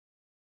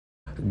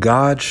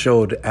God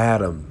showed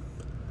Adam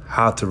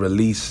how to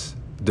release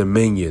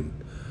dominion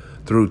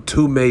through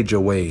two major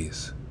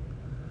ways: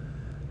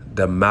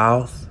 the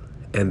mouth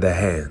and the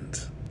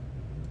hands.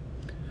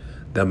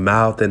 The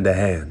mouth and the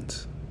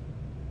hands.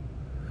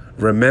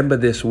 Remember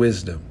this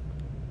wisdom.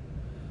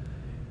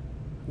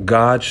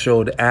 God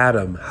showed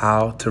Adam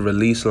how to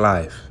release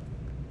life,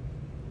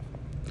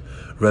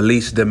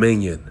 release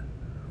dominion,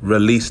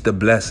 release the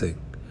blessing,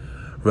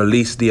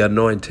 release the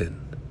anointing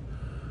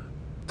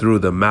through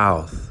the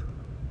mouth,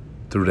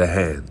 through the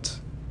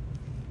hands.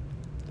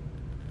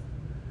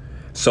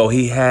 So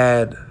he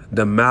had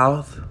the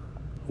mouth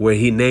where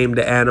he named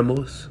the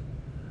animals.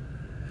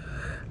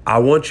 I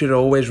want you to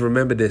always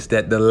remember this,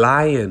 that the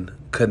lion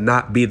could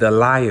not be the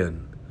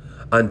lion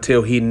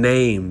until he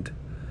named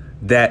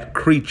that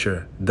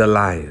creature the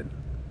lion.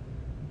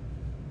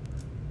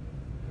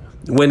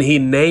 When he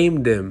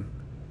named them,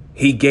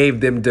 he gave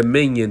them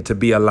dominion to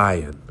be a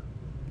lion.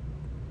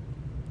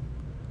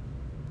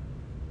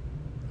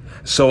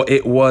 So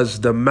it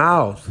was the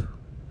mouth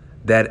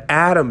that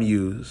Adam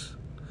used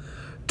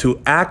to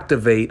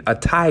activate a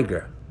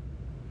tiger.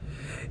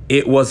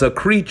 It was a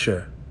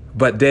creature,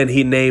 but then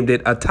he named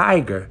it a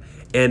tiger.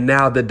 And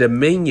now the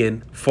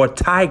dominion for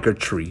tiger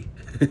tree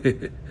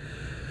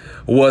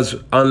was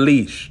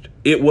unleashed.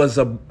 It was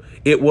a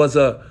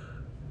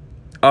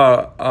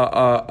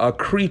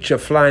creature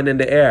flying in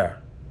the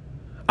air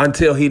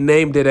until he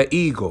named it an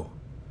eagle.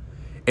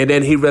 And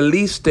then he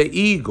released the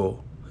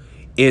eagle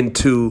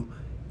into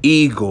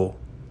eagle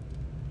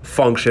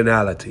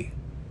functionality.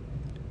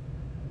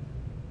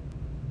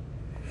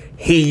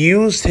 He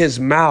used his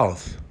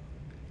mouth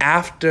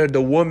after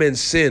the woman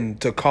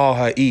sinned to call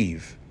her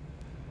Eve.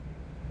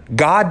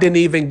 God didn't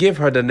even give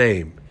her the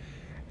name.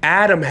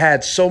 Adam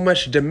had so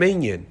much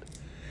dominion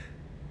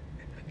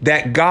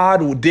that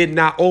God did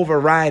not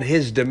override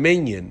his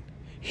dominion.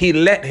 He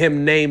let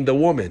him name the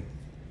woman.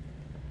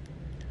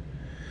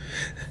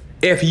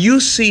 If you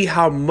see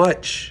how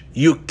much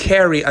you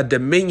carry a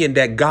dominion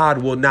that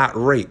God will not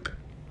rape,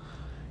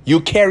 you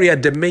carry a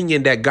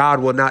dominion that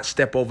God will not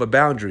step over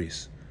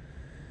boundaries.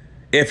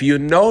 If you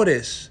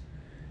notice,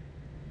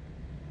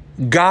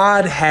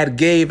 God had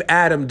gave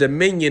Adam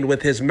dominion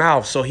with his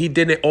mouth, so he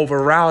didn't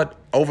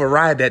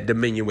override that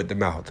dominion with the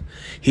mouth.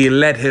 He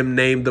let him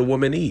name the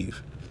woman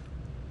Eve.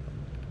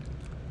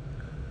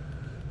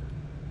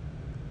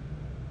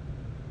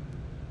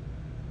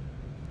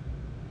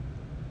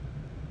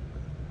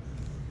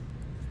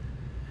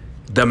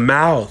 The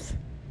mouth,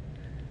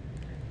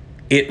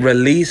 it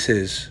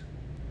releases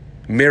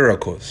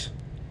miracles.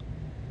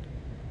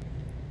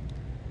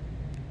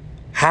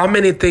 How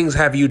many things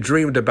have you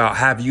dreamed about?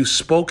 Have you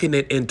spoken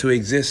it into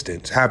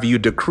existence? Have you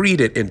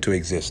decreed it into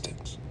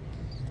existence?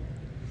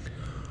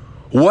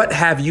 What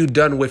have you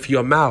done with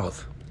your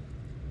mouth?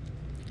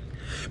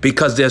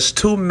 Because there's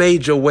two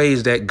major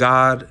ways that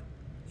God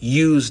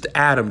used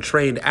Adam,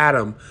 trained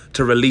Adam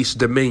to release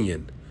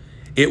dominion.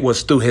 It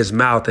was through his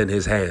mouth and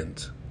his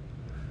hands.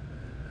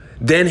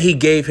 Then he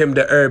gave him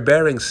the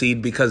herb-bearing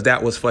seed because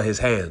that was for his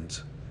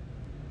hands.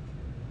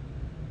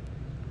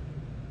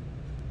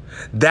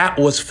 That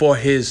was for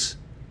his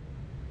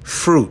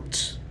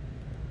fruits,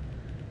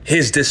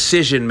 his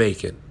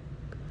decision-making,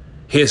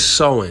 his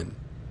sowing.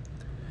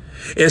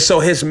 And so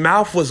his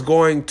mouth was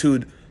going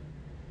to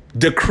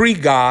decree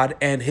God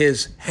and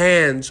his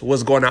hands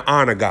was going to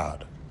honor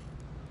God.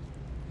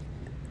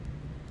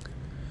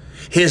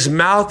 His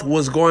mouth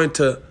was going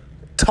to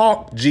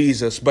talk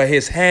Jesus, but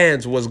his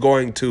hands was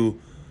going to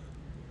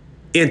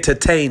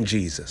entertain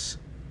Jesus.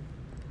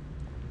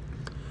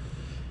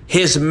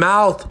 His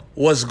mouth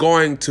was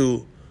going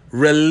to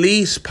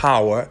release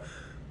power,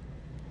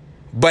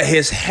 but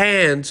his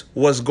hands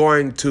was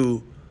going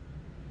to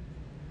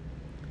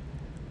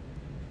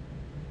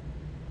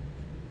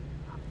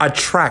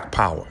attract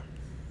power.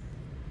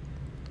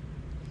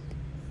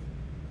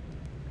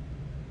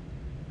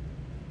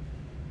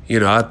 You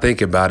know, I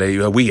think about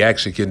it. We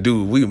actually can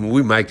do. We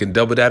might can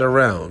double that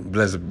around.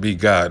 Blessed be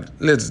God.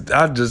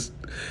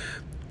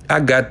 I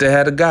got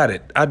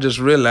it. I just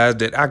realized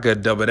that I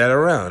could double that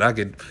around. I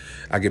could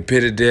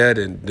put it there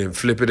and then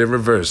flip it and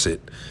reverse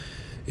it.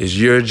 It's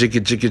your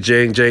jiggy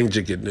jang jang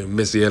jiggy.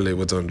 Missy Elliott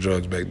was on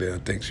drugs back then. I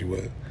think she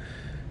was.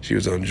 She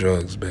was on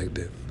drugs back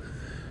then.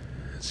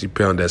 She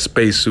put on that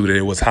spacesuit and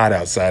it was hot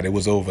outside. It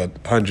was over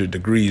 100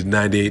 degrees,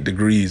 98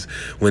 degrees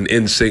when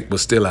NSYNC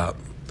was still out.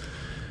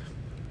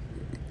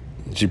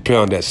 She put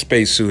on that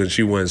spacesuit and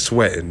she wasn't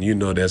sweating. You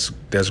know,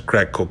 that's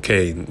crack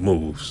cocaine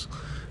moves.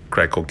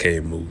 Crack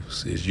cocaine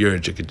moves. It's your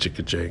jiggy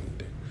jang.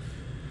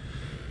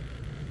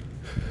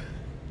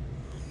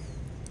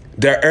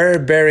 The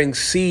herb-bearing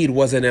seed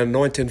was an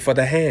anointing for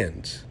the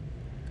hands.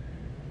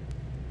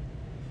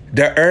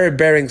 The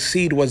herb-bearing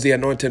seed was the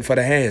anointing for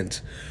the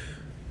hands.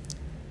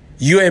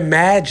 You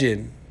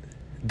imagine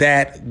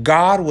that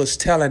God was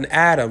telling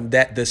Adam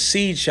that the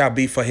seed shall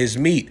be for his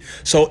meat.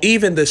 So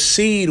even the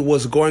seed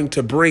was going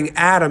to bring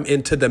Adam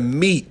into the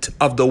meat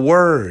of the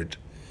word.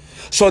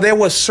 So there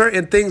were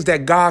certain things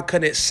that God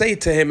couldn't say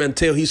to him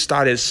until he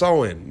started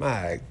sowing.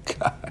 My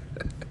God.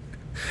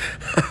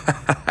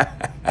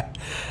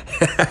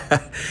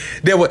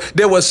 There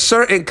were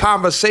certain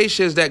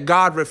conversations that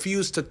God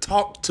refused to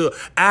talk to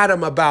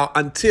Adam about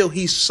until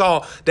he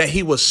saw that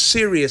he was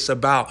serious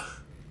about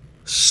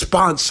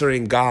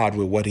sponsoring God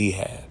with what he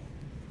had.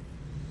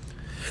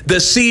 The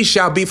seed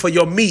shall be for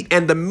your meat,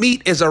 and the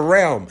meat is a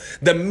realm.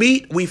 The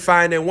meat we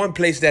find in one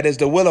place that is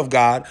the will of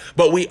God,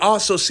 but we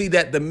also see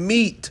that the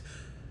meat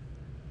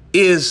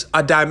is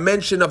a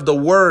dimension of the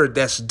word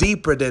that's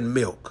deeper than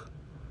milk.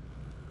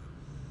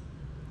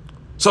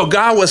 So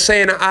God was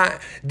saying,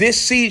 this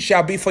seed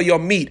shall be for your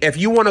meat. If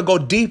you want to go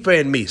deeper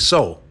in me,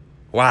 so.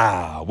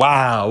 Wow.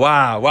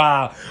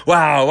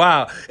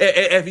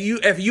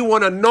 If you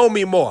want to know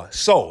me more,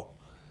 so.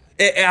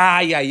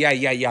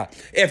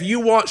 If you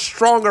want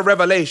stronger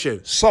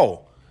revelation,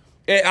 so.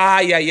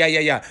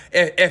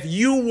 If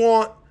you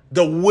want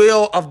the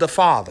will of the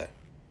Father,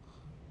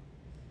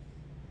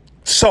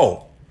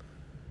 so.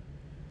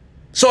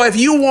 So if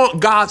you want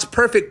God's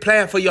perfect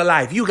plan for your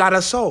life, you got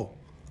to sow.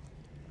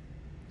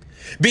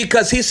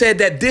 Because he said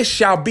that this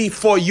shall be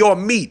for your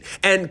meat.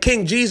 And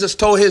King Jesus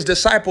told his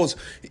disciples,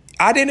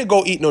 I didn't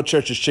go eat no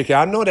church's chicken.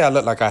 I know that I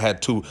looked like I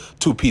had two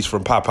piece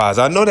from Popeyes.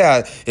 I know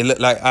that it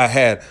looked like I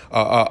had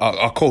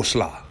a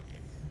coleslaw.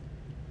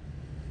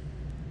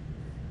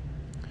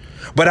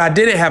 But I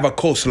didn't have a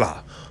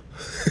coleslaw.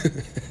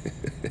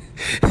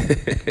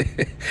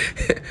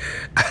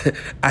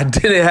 I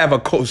didn't have a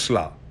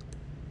coleslaw.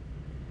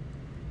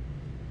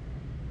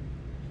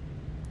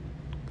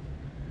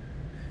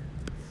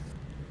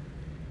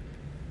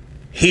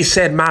 He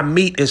said, my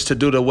meat is to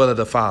do the will of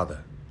the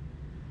Father.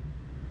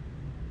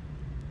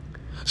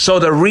 So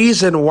the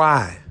reason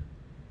why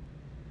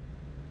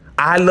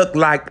I look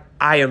like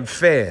I am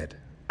fed,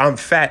 I'm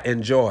fat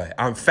in joy,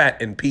 I'm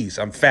fat in peace,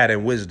 I'm fat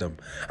in wisdom,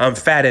 I'm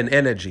fat in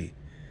energy,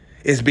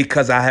 is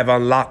because I have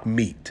unlocked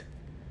meat.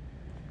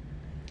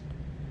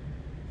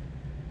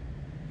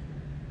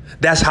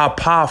 That's how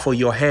powerful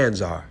your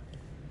hands are.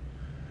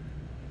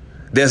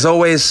 There's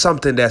always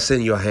something that's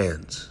in your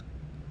hands.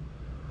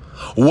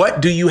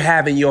 What do you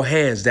have in your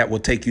hands that will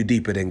take you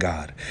deeper than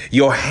God?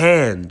 Your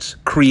hands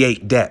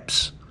create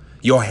depths.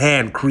 Your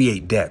hand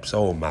create depths.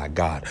 Oh my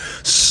God.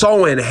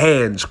 Sowing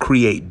hands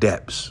create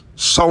depths.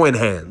 Sowing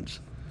hands.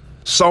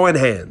 Sowing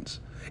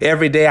hands.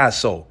 Every day I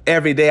sow.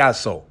 Every day I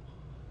sow.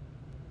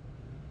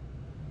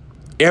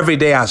 Every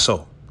day I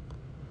sow.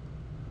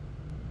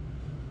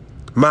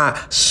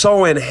 My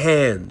sowing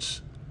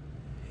hands,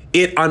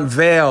 it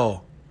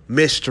unveil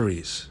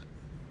mysteries.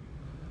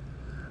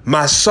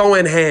 My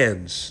sowing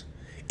hands,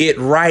 it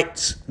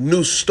writes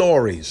new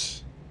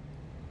stories.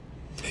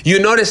 You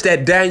notice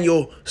that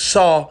Daniel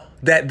saw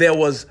that there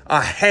was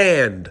a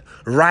hand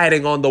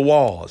writing on the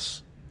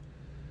walls.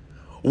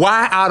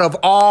 Why out of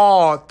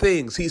all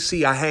things he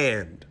see a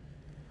hand?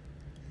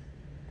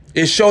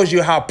 It shows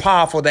you how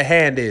powerful the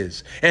hand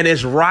is, and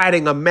it's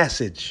writing a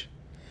message.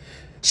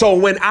 So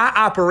when I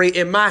operate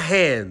in my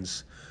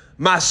hands,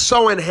 my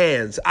sowing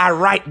hands, I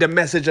write the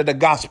message of the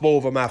gospel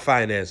over my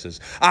finances.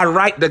 I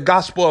write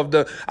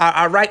the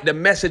I write the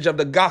message of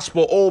the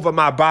gospel over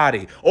my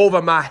body, over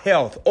my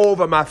health,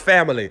 over my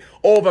family,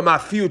 over my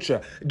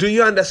future. Do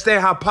you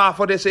understand how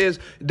powerful this is?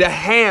 The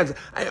hands,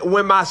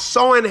 when my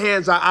sowing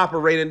hands are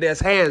operating,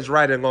 there's hands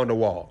writing on the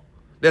wall.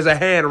 There's a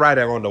hand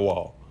writing on the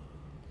wall.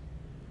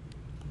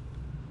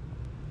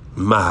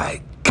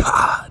 My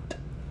God.